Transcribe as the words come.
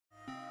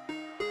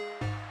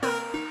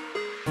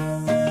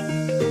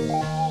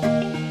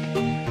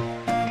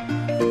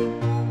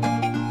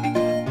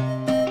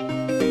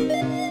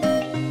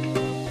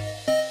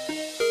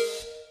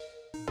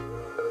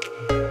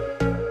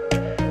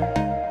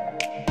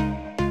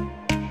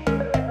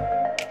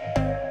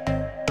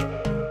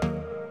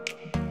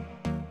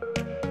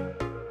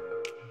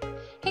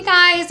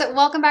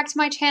welcome back to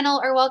my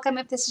channel, or welcome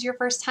if this is your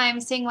first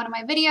time seeing one of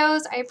my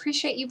videos. I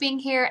appreciate you being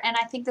here, and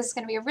I think this is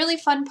going to be a really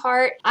fun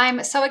part.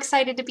 I'm so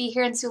excited to be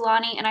here in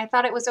Sulani, and I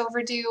thought it was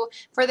overdue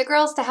for the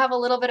girls to have a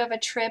little bit of a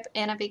trip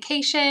and a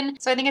vacation,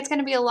 so I think it's going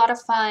to be a lot of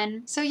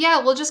fun. So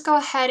yeah, we'll just go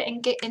ahead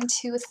and get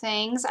into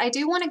things. I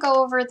do want to go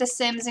over the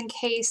Sims in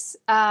case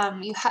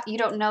you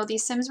don't know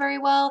these Sims very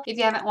well, if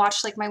you haven't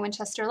watched like my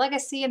Winchester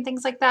Legacy and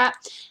things like that.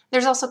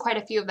 There's also quite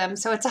a few of them,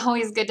 so it's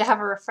always good to have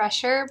a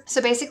refresher.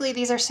 So basically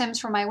these are Sims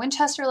from my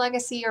Winchester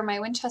Legacy, or my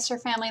Winchester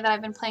family that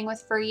I've been playing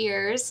with for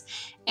years.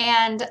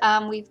 And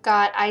we've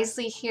got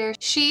Eisley here.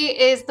 She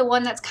is the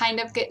one that's kind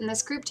of getting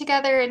this group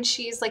together, and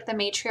she's like the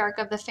matriarch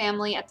of the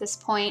family at this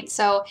point.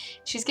 So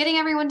she's getting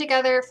everyone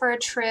together for a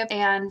trip,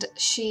 and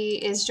she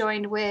is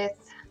joined with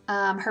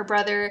her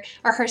brother,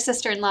 or her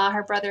sister-in-law,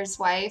 her brother's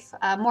wife,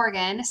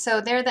 Morgan. So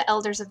they're the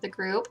elders of the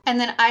group. And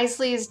then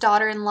Eisley's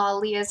daughter-in-law,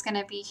 Leah, is going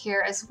to be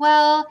here as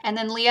well. And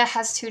then Leah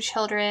has two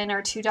children,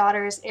 or two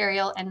daughters,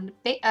 Ariel and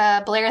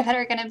Blair, that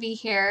are going to be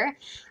here.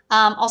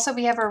 Also,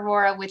 we have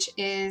Aurora, which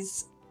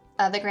is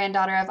the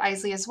granddaughter of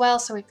Eisley as well.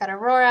 So we've got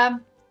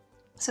Aurora.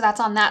 So that's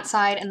on that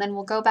side. And then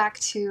we'll go back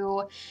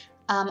to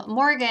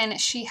Morgan.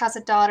 She has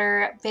a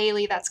daughter,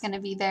 Bailey, that's going to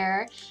be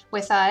there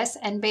with us,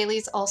 and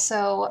Bailey's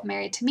also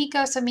married to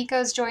Miko, so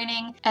Miko's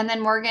joining. And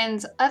then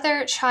Morgan's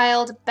other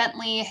child,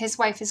 Bentley, his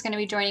wife is going to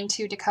be joining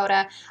too,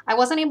 Dakota. I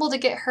wasn't able to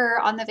get her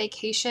on the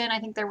vacation. I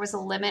think there was a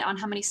limit on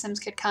how many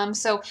Sims could come,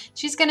 so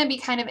she's going to be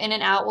kind of in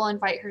and out. We'll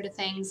invite her to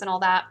things and all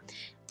that.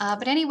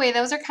 But anyway,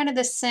 those are kind of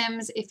the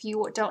Sims if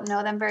you don't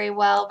know them very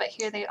well, but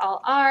here they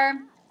all are.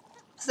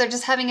 So they're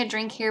just having a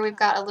drink here. We've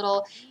got a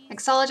little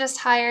mixologist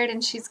hired,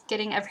 and she's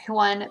getting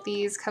everyone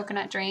these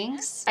coconut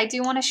drinks. I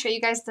do want to show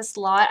you guys this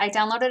lot. I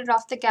downloaded it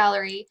off the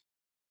gallery.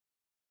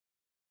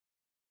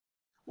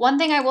 One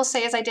thing I will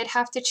say is I did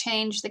have to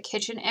change the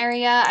kitchen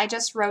area. I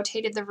just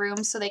rotated the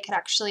room so they could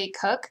actually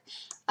cook.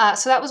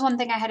 So that was one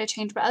thing I had to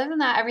change, but other than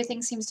that,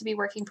 everything seems to be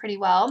working pretty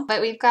well. But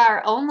we've got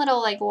our own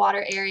little like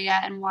water area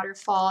and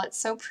waterfall. It's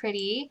so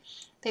pretty.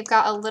 They've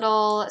got a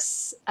little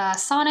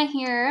sauna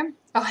here.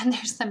 Oh, and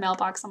there's the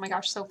mailbox. Oh my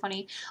gosh, so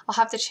funny. I'll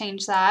have to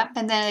change that.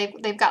 And then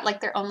they've got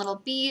like their own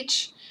little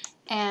beach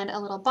and a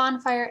little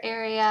bonfire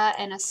area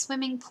and a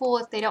swimming pool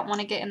if they don't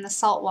want to get in the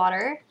salt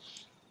water.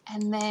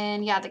 And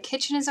then, yeah, the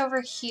kitchen is over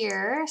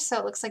here. So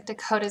it looks like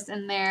Dakota's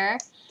in there.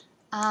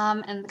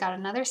 And got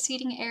another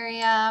seating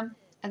area.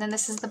 And then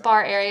this is the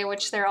bar area,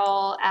 which they're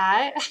all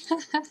at.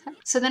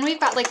 So then we've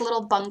got like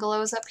little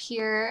bungalows up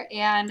here,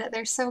 and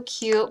they're so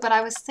cute. But I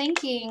was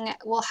thinking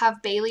we'll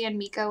have Bailey and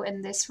Miko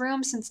in this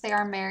room since they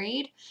are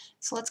married.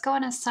 So let's go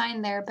and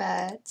assign their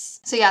beds.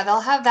 So yeah,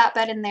 they'll have that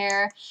bed in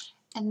there.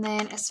 And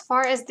then as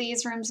far as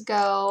these rooms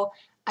go,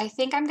 I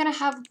think I'm going to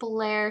have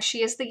Blair.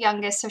 She is the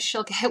youngest, so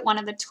she'll get one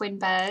of the twin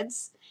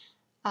beds.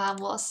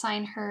 We'll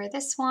assign her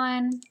this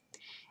one.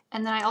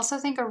 And then I also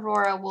think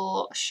Aurora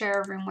will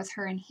share a room with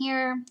her in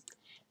here.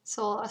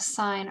 So we'll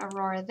assign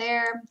Aurora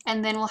there.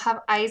 And then we'll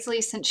have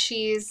Eisley, since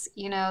she's,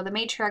 you know, the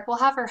matriarch, we'll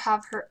have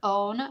her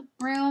own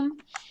room.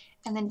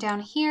 And then down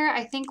here,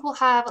 I think we'll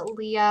have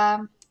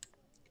Leah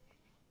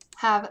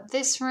have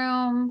this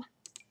room.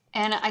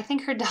 And I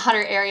think her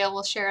daughter Ariel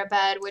will share a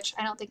bed, which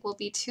I don't think will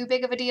be too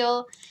big of a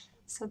deal.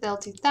 So they'll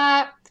do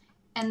that.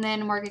 And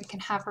then Morgan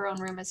can have her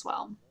own room as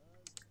well.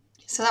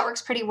 So that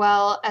works pretty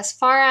well. As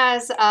far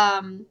as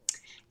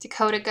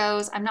Dakota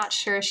goes, I'm not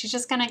sure. She's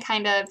just gonna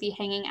kind of be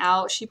hanging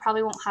out. She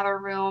probably won't have a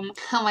room.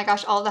 Oh my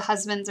gosh, all the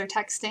husbands are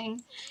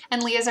texting.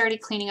 And Leah's already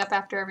cleaning up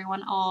after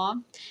everyone. Aw.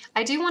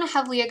 I do want to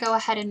have Leah go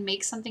ahead and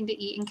make something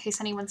to eat in case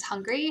anyone's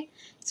hungry.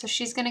 So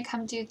she's gonna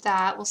come do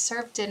that. We'll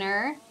serve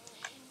dinner.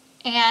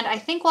 And I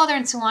think while they're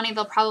in Sulani,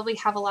 they'll probably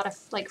have a lot of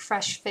like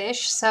fresh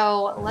fish.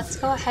 So let's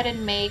go ahead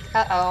and make,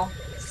 uh-oh,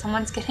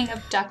 someone's getting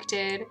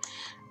abducted.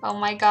 Oh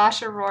my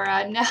gosh,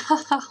 Aurora,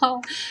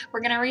 no.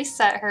 We're gonna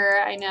reset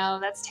her. I know,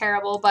 that's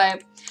terrible,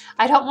 but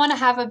I don't want to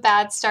have a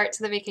bad start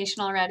to the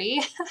vacation already.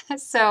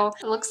 So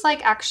it looks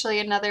like actually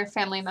another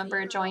family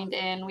member joined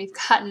in. We've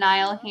got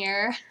Niall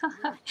here.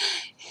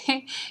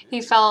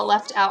 He felt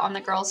left out on the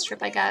girls'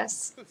 trip, I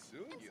guess.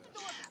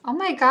 Oh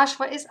my gosh,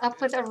 what is up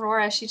with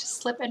Aurora? She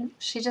just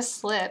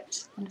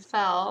slipped and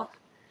fell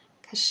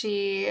because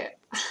she,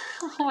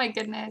 oh my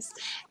goodness.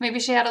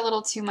 Maybe she had a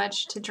little too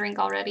much to drink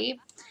already.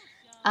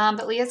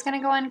 But Leah's going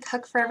to go and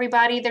cook for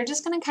everybody. They're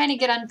just going to kind of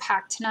get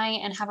unpacked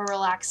tonight and have a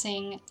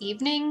relaxing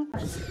evening.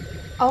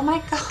 Oh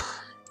my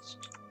gosh.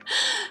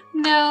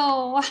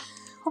 No.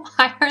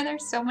 Why are there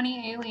so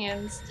many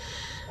aliens?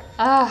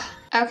 Ugh.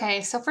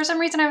 Okay, so for some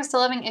reason I was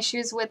still having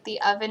issues with the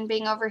oven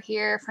being over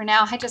here. For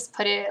now, I just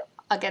put it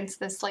against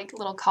this like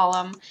little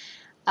column.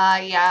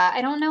 Yeah,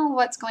 I don't know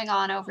what's going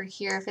on over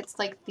here, if it's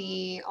like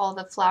all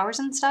the flowers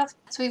and stuff.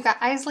 So we've got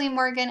Eisley,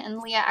 Morgan, and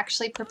Leah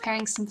actually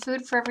preparing some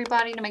food for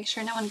everybody to make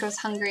sure no one goes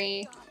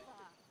hungry.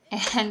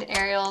 And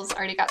Ariel's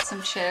already got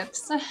some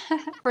chips.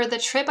 For the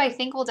trip, I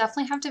think we'll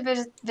definitely have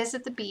to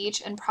visit the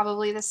beach and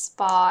probably the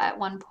spa at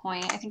one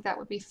point. I think that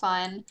would be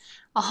fun.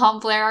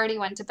 Blair already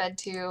went to bed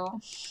too.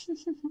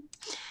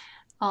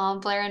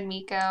 Blair and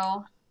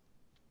Miko.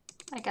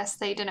 I guess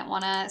they didn't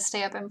want to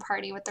stay up and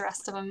party with the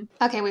rest of them.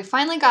 Okay, we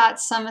finally got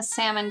some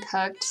salmon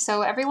cooked.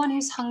 So everyone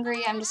who's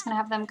hungry, I'm just going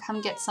to have them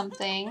come get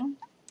something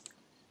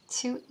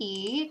to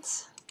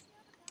eat.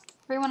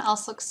 Everyone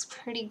else looks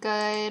pretty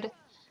good.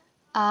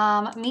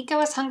 Miko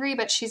is hungry,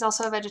 but she's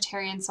also a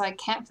vegetarian, so I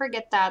can't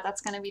forget that.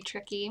 That's going to be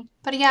tricky.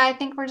 But yeah, I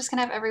think we're just going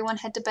to have everyone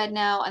head to bed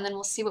now, and then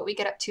we'll see what we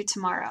get up to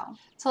tomorrow.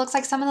 So it looks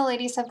like some of the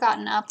ladies have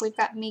gotten up. We've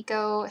got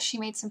Miko. She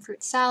made some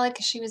fruit salad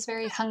because she was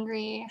very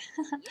hungry.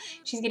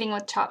 She's eating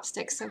with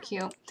chopsticks, so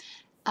cute.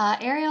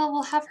 Ariel,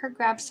 will have her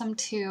grab some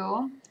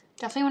too.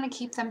 Definitely want to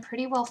keep them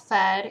pretty well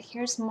fed.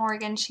 Here's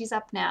Morgan. She's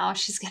up now.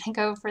 She's going to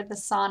go for the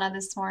sauna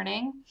this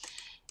morning.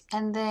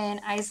 And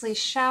then Eisley's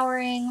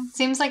showering.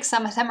 Seems like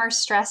some of them are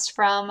stressed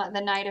from the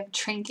night of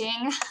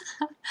drinking.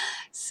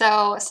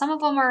 So some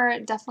of them are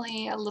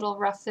definitely a little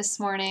rough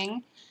this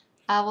morning.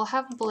 We'll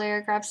have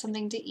Blair grab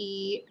something to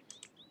eat.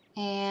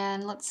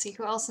 And let's see,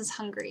 who else is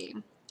hungry?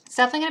 It's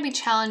definitely going to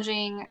be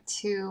challenging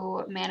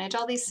to manage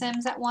all these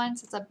Sims at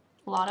once. It's a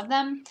lot of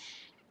them.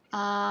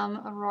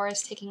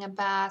 Aurora's taking a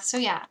bath. So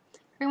yeah,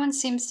 everyone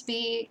seems to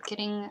be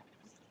getting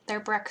their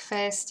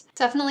breakfast.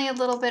 Definitely a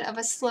little bit of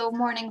a slow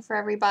morning for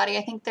everybody.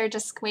 I think they're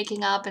just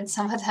waking up and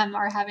some of them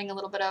are having a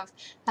little bit of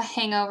a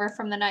hangover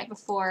from the night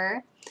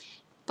before.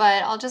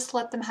 But I'll just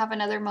let them have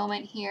another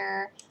moment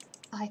here.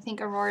 I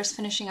think Aurora's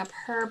finishing up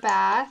her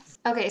bath.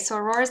 Okay, so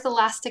Aurora's the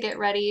last to get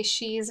ready.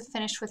 She's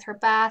finished with her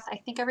bath. I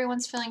think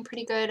everyone's feeling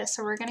pretty good,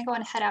 so we're gonna go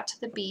and head out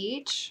to the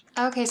beach.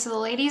 Okay, so the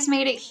ladies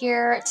made it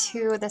here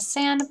to the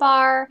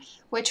sandbar,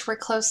 which we're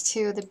close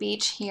to the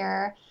beach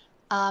here.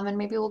 And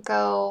maybe we'll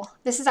go,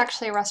 this is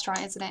actually a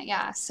restaurant, isn't it?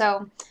 Yeah,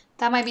 so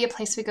that might be a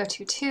place we go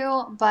to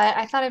too, but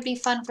I thought it'd be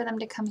fun for them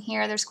to come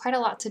here. There's quite a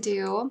lot to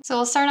do. So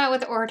we'll start out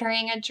with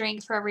ordering a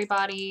drink for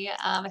everybody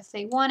if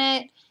they want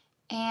it.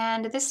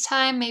 And this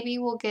time maybe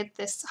we'll get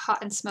this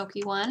hot and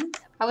smoky one.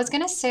 I was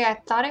gonna say I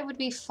thought it would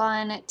be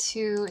fun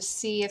to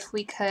see if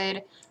we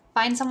could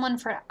find someone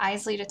for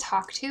Eisley to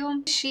talk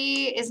to.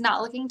 She is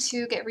not looking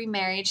to get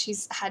remarried.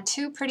 She's had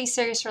 2 pretty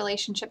serious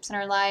relationships in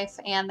her life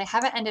and they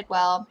haven't ended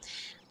well.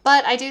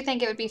 But I do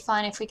think it would be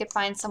fun if we could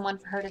find someone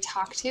for her to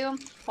talk to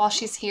while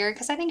she's here,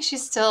 because I think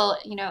she's still,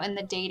 you know, in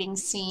the dating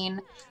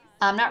scene.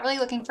 I'm not really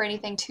looking for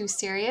anything too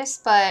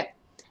serious, but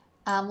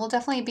we'll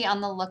definitely be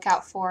on the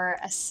lookout for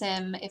a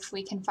sim if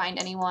we can find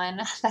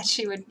anyone that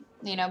she would,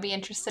 you know, be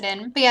interested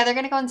in. But yeah, they're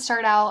going to go and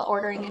start out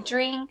ordering a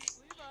drink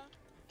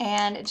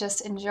and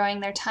just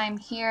enjoying their time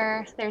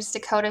here. There's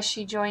Dakota,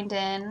 she joined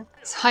in.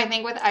 So I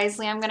think with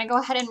Eisley, I'm going to go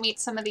ahead and meet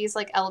some of these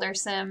like elder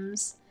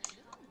sims.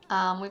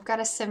 We've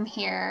got a sim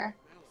here.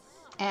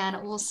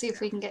 And we'll see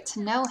if we can get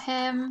to know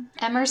him.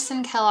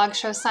 Emerson Kellogg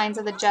shows signs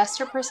of the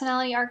jester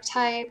personality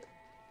archetype.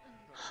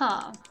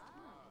 Huh.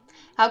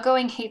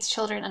 Outgoing, hates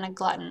children, and a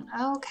glutton.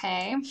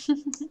 Okay.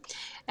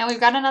 And we've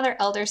got another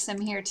elder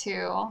sim here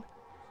too.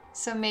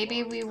 So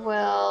maybe we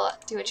will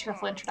do a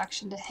cheerful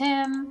introduction to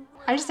him.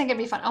 I just think it'd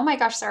be fun. Oh my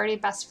gosh, they're already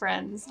best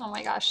friends. Oh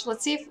my gosh.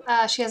 Let's see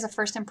if she has a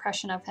first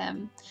impression of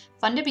him.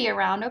 Fun to be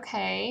around,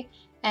 okay.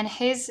 And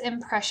his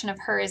impression of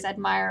her is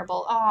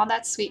admirable. Oh,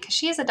 that's sweet, because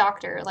she is a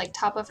doctor, like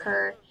top of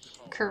her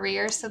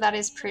career, so that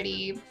is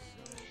pretty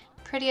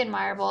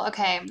admirable.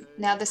 Okay,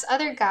 now this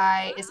other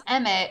guy is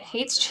Emmett,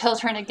 hates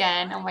children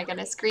again. Oh my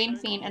goodness, green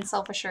fiend and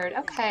self-assured.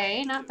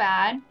 Okay, not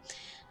bad.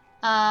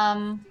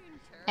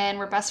 And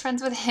we're best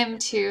friends with him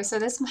too, so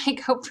this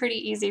might go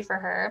pretty easy for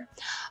her.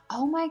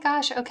 Oh my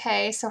gosh,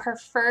 okay, so her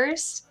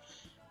first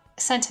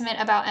sentiment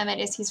about Emmett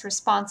is he's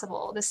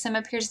responsible. The sim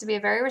appears to be a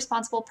very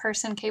responsible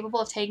person, capable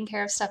of taking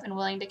care of stuff and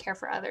willing to care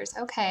for others.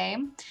 Okay.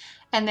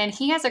 And then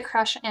he has a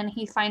crush and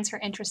he finds her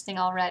interesting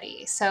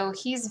already. So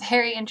he's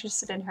very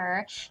interested in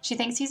her. She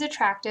thinks he's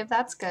attractive.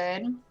 That's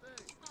good.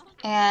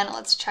 And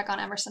let's check on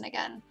Emerson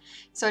again.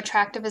 So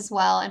attractive as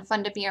well and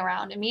fun to be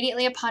around.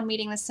 Immediately upon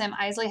meeting the sim,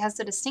 Eisley has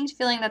the distinct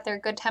feeling that they're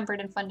good-tempered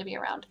and fun to be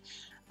around.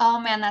 Oh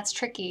man, that's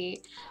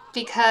tricky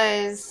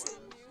because,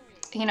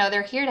 you know,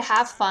 they're here to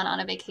have fun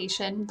on a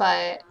vacation,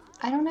 but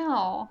I don't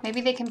know.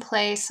 Maybe they can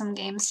play some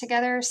games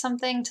together or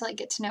something to like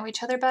get to know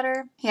each other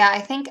better. Yeah, I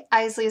think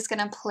Eisley is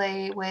gonna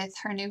play with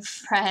her new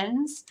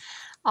friends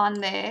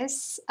on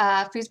this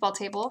foosball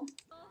table.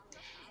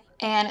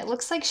 And it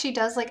looks like she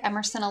does like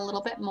Emerson a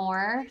little bit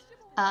more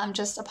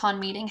just upon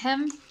meeting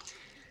him.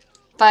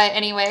 But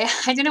anyway,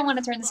 I didn't want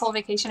to turn this whole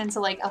vacation into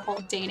like a whole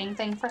dating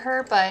thing for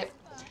her, but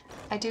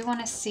I do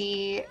want to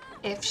see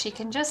if she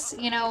can just,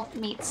 you know,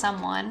 meet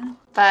someone.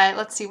 But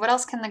let's see, what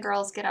else can the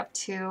girls get up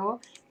to?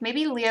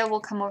 Maybe Leah will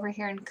come over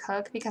here and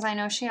cook because I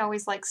know she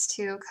always likes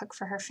to cook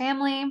for her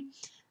family.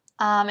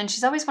 And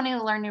she's always wanting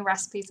to learn new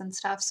recipes and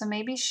stuff. So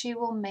maybe she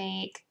will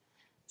make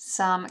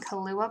some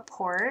Kahlua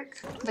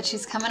pork. But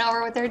she's coming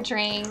over with her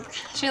drink.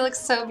 She looks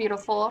so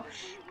beautiful.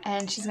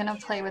 And she's going to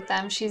play with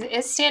them. She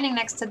is standing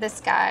next to this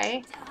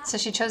guy. So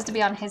she chose to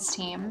be on his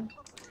team.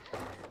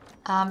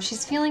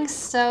 She's feeling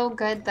so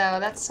good though.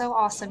 That's so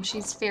awesome.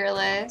 She's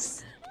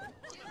fearless.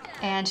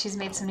 And she's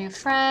made some new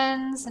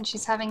friends and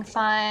she's having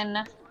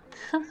fun.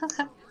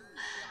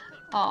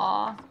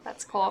 Aw,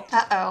 that's cool.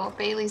 Uh-oh,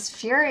 Bailey's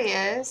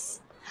furious.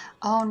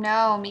 Oh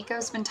no,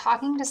 Miko's been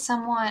talking to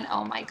someone.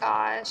 Oh my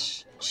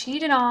gosh.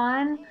 Cheated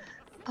on?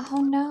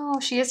 Oh no,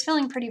 she is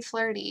feeling pretty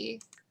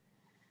flirty.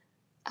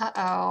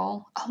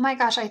 Uh-oh. Oh my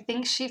gosh, I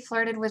think she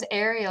flirted with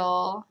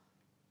Ariel.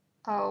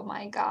 Oh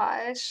my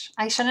gosh.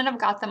 I shouldn't have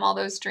got them all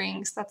those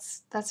drinks.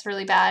 That's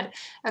really bad.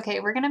 Okay,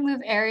 we're gonna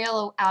move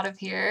Ariel out of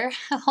here.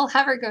 I'll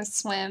have her go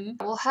swim.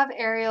 We'll have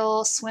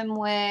Ariel swim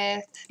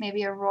with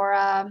maybe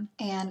Aurora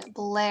and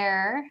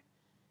Blair.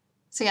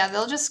 So yeah,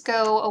 they'll just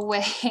go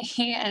away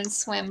and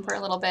swim for a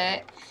little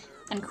bit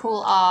and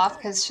cool off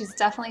because she's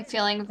definitely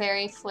feeling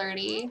very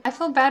flirty. I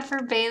feel bad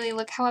for Bailey.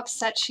 Look how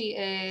upset she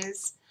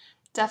is.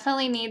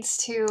 Definitely needs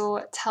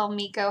to tell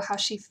Miko how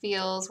she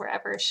feels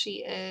wherever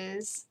she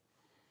is.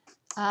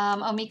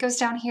 Oh, Miko's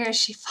down here. Is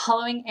she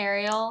following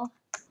Ariel?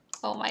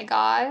 Oh my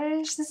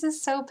gosh, this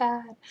is so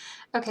bad.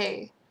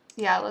 Okay,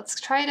 yeah, let's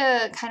try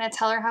to kind of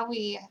tell her how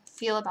we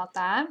feel about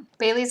that.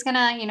 Bailey's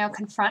gonna, you know,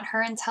 confront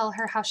her and tell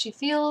her how she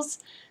feels,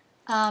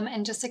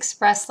 and just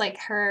express like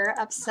her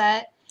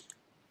upset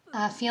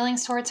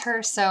feelings towards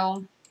her.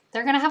 So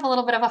they're gonna have a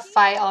little bit of a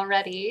fight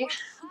already.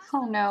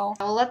 Oh no.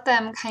 We'll let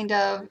them kind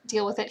of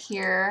deal with it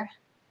here.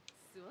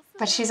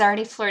 But she's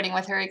already flirting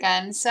with her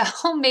again, so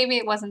maybe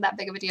it wasn't that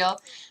big of a deal.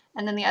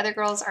 And then the other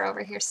girls are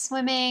over here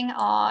swimming.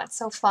 Aw, it's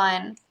so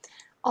fun.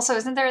 Also,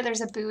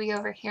 there's a buoy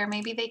over here.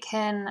 Maybe they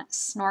can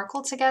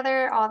snorkel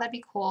together. Aw, that'd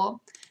be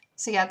cool.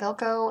 So yeah,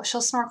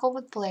 she'll snorkel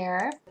with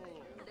Blair.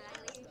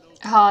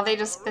 Oh, they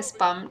just fist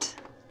bumped.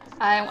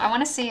 I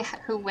want to see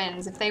who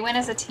wins. If they win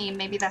as a team,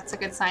 maybe that's a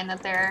good sign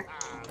that they're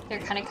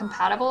kind of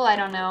compatible. I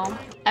don't know.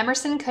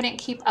 Emerson couldn't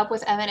keep up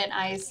with Emmett and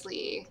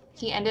Eisley.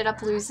 He ended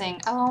up losing.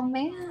 Oh,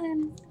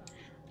 man.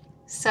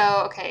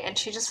 So, okay, and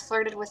she just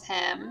flirted with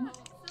him.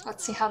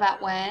 Let's see how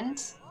that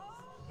went.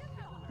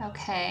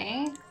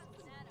 Okay.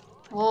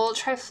 We'll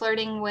try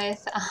flirting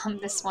with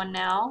this one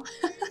now.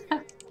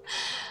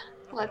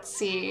 Let's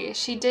see.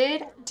 She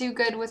did do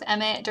good with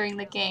Emmett during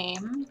the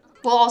game.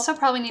 We'll also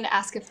probably need to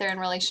ask if they're in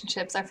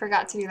relationships. I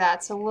forgot to do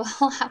that, so we'll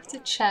have to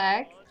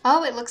check.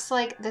 Oh, it looks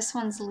like this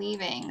one's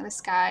leaving, this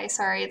guy.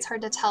 Sorry, it's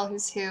hard to tell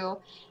who's who.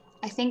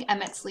 I think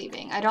Emmett's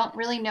leaving. I don't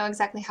really know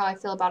exactly how I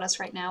feel about us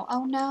right now.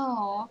 Oh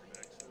no.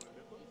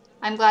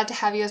 I'm glad to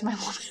have you as my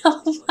woman.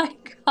 Oh my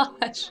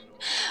gosh.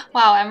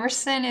 Wow,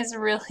 Emerson is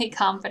really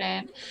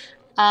confident.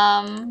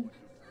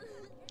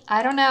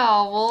 I don't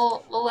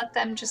know. We'll let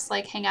them just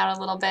like hang out a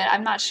little bit.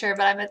 I'm not sure,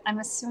 but I'm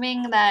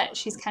assuming that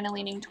she's kind of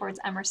leaning towards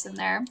Emerson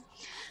there.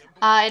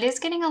 It is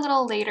getting a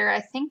little later.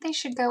 I think they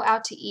should go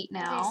out to eat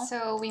now. Okay,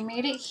 so we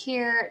made it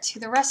here to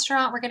the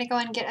restaurant. We're gonna go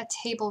and get a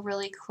table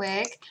really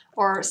quick,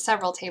 or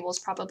several tables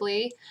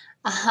probably.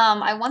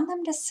 I want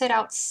them to sit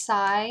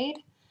outside,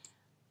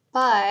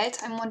 but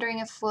I'm wondering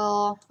if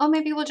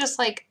maybe we'll just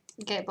like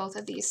get both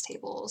of these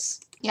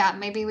tables. Yeah,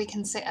 maybe we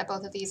can sit at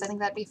both of these. I think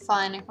that'd be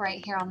fun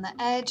right here on the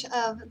edge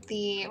of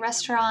the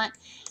restaurant.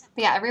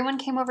 But yeah, everyone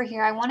came over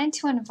here. I wanted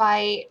to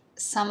invite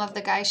some of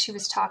the guys she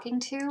was talking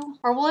to,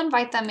 or we'll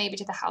invite them maybe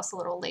to the house a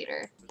little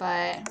later,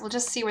 but we'll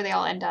just see where they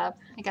all end up.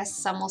 I guess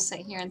some will sit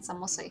here and some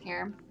will sit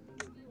here.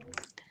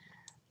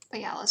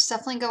 But yeah, let's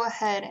definitely go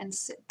ahead and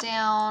sit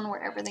down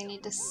wherever they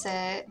need to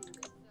sit.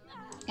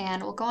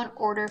 And we'll go in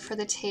order for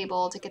the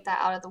table to get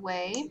that out of the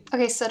way.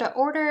 Okay, so to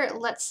order,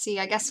 let's see,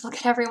 I guess we'll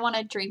get everyone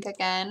a drink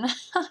again.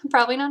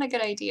 Probably not a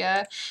good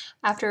idea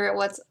after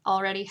what's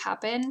already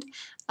happened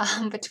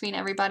between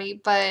everybody,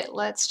 but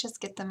let's just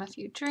get them a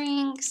few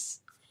drinks.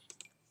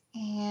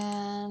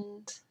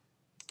 And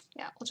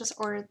yeah, we'll just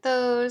order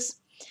those.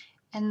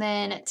 And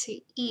then to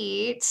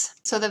eat,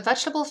 so the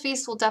vegetable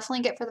feast we'll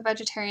definitely get for the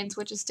vegetarians,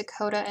 which is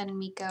Dakota and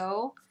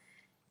Miko.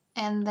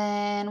 And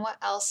then what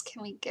else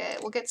can we get?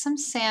 We'll get some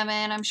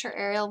salmon. I'm sure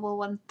Ariel will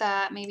want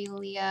that. Maybe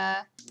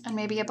Leah. And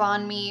maybe a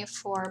banh mi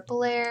for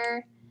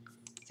Blair.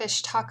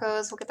 Fish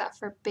tacos. We'll get that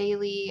for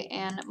Bailey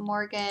and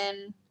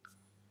Morgan.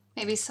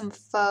 Maybe some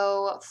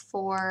pho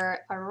for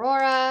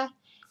Aurora.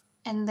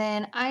 And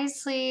then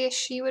Eisley,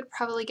 she would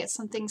probably get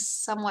something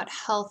somewhat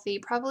healthy.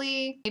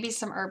 Probably maybe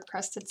some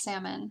herb-crusted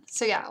salmon.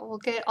 So yeah, we'll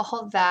get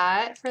all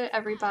that for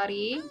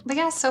everybody. But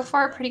yeah, so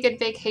far a pretty good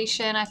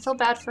vacation. I feel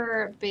bad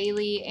for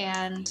Bailey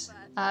and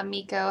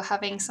Miko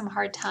having some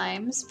hard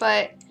times,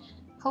 but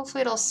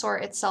hopefully it'll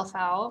sort itself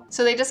out.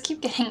 So they just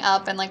keep getting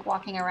up and like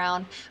walking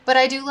around. But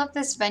I do love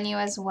this venue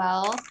as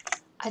well.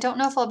 I don't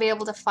know if I'll be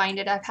able to find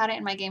it. I've had it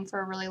in my game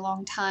for a really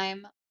long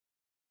time.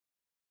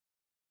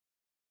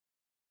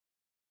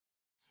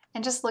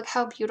 And just look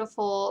how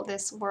beautiful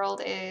this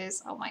world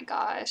is. Oh my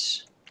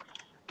gosh.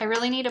 I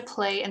really need to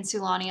play in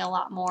Sulani a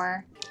lot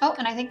more. Oh,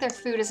 and I think their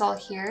food is all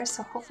here,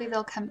 so hopefully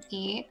they'll come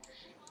eat.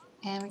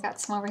 And we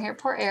got some over here.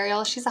 Poor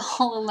Ariel, she's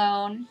all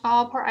alone.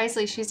 Oh, poor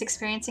Eisley, she's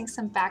experiencing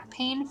some back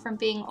pain from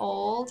being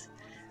old.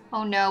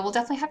 Oh no, we'll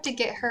definitely have to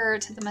get her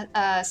to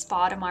the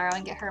spa tomorrow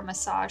and get her a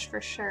massage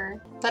for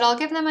sure. But I'll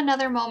give them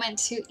another moment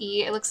to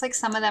eat. It looks like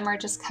some of them are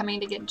just coming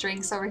to get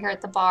drinks over here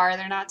at the bar.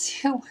 They're not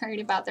too worried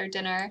about their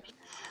dinner.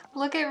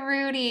 Look at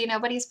Rudy.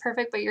 Nobody's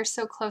perfect, but you're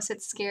so close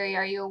it's scary.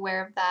 Are you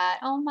aware of that?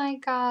 Oh my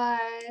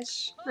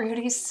gosh.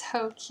 Rudy's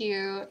so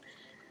cute.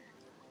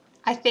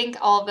 I think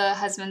all the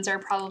husbands are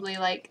probably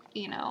like,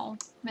 you know,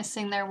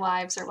 missing their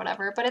wives or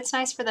whatever, but it's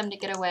nice for them to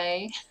get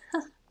away.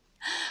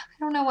 I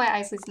don't know why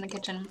Eisley's in the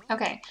kitchen.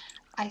 Okay,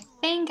 I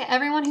think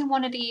everyone who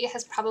wanted to eat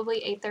has probably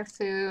ate their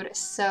food,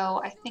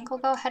 so I think we'll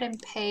go ahead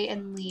and pay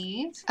and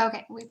leave.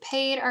 Okay, we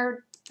paid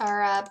our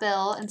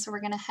bill, and so we're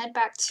gonna head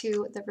back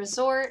to the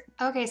resort.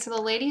 Okay, so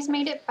the ladies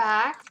made it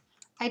back.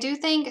 I do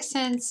think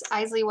since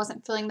Eisley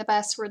wasn't feeling the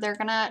best, where they're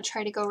gonna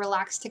try to go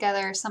relax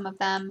together, some of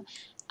them,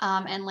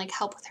 and like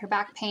help with her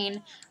back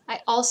pain.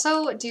 I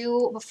also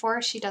do,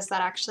 before she does that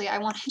actually, I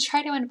want to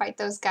try to invite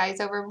those guys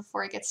over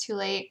before it gets too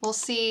late. We'll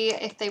see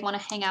if they want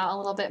to hang out a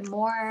little bit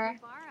more.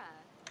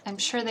 I'm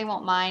sure they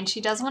won't mind. She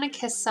does want to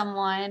kiss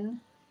someone,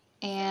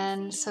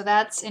 and so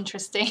that's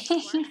interesting.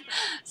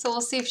 So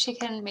we'll see if she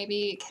can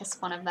maybe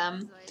kiss one of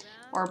them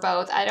or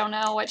both. I don't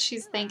know what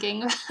she's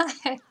thinking.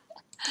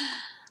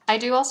 I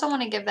do also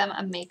want to give them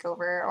a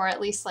makeover, or at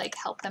least like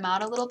help them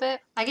out a little bit.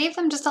 I gave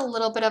them just a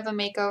little bit of a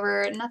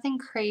makeover, nothing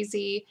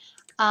crazy.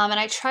 And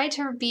I tried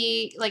to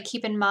be like,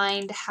 keep in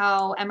mind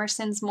how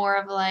Emerson's more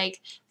of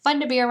like fun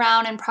to be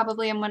around and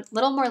probably a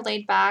little more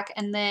laid back.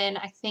 And then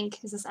I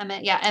think, is this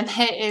Emmett? Yeah,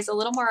 Emmett is a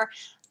little more,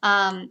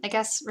 I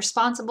guess,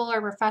 responsible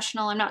or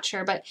professional. I'm not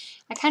sure, but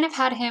I kind of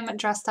had him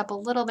dressed up a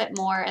little bit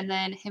more and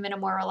then him in a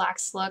more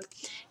relaxed look.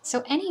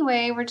 So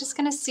anyway, we're just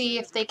gonna see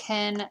if they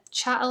can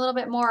chat a little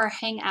bit more or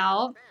hang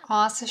out.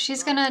 Aw, so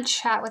she's gonna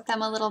chat with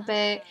them a little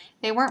bit.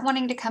 They weren't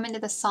wanting to come into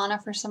the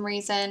sauna for some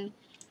reason,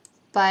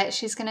 but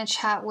she's gonna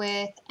chat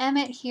with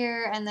Emmett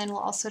here, and then we'll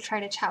also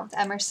try to chat with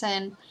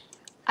Emerson.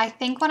 I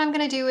think what I'm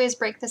gonna do is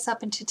break this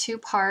up into two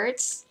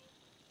parts.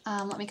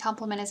 Let me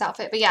compliment his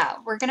outfit. But yeah,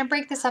 we're going to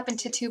break this up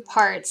into two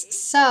parts.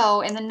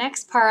 So in the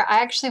next part, I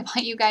actually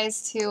want you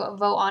guys to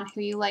vote on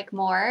who you like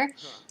more.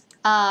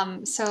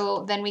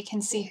 So then we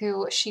can see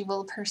who she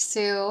will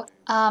pursue.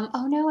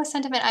 Oh no, a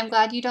sentiment. I'm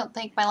glad you don't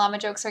think my llama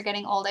jokes are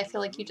getting old. I feel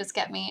like you just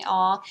get me.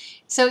 Aw.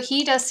 So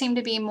he does seem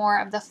to be more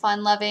of the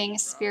fun-loving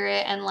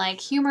spirit and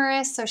like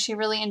humorous, so she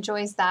really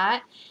enjoys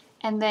that.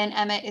 And then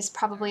Emmett is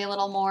probably a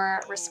little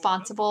more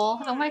responsible.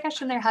 Oh my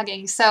gosh, and they're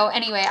hugging. So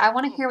anyway, I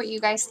want to hear what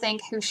you guys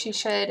think, who she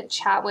should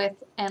chat with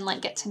and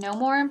like get to know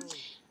more.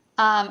 So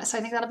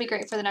I think that'll be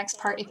great for the next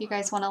part if you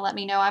guys want to let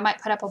me know. I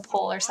might put up a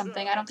poll or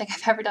something. I don't think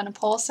I've ever done a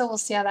poll, so we'll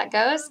see how that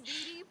goes.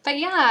 But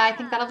yeah, I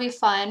think that'll be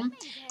fun.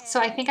 So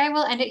I think I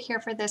will end it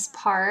here for this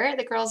part.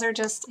 The girls are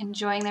just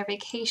enjoying their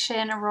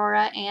vacation.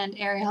 Aurora and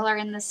Ariel are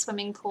in the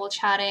swimming pool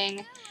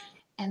chatting.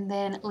 And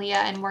then Leah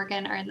and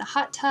Morgan are in the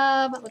hot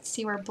tub. Let's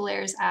see where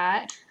Blair's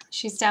at.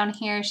 She's down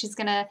here. She's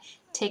gonna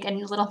take a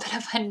little bit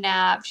of a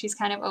nap. She's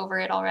kind of over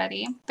it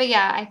already. But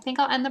yeah, I think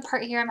I'll end the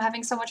part here. I'm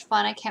having so much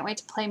fun. I can't wait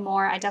to play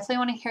more. I definitely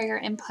want to hear your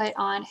input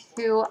on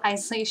who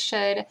Eisley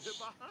should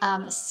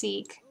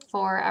seek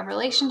for a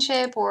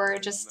relationship, or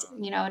just,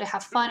 you know, to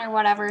have fun or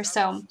whatever.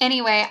 So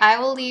anyway, I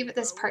will leave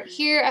this part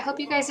here. I hope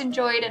you guys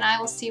enjoyed, and I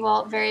will see you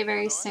all very,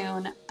 very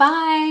soon.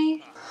 Bye!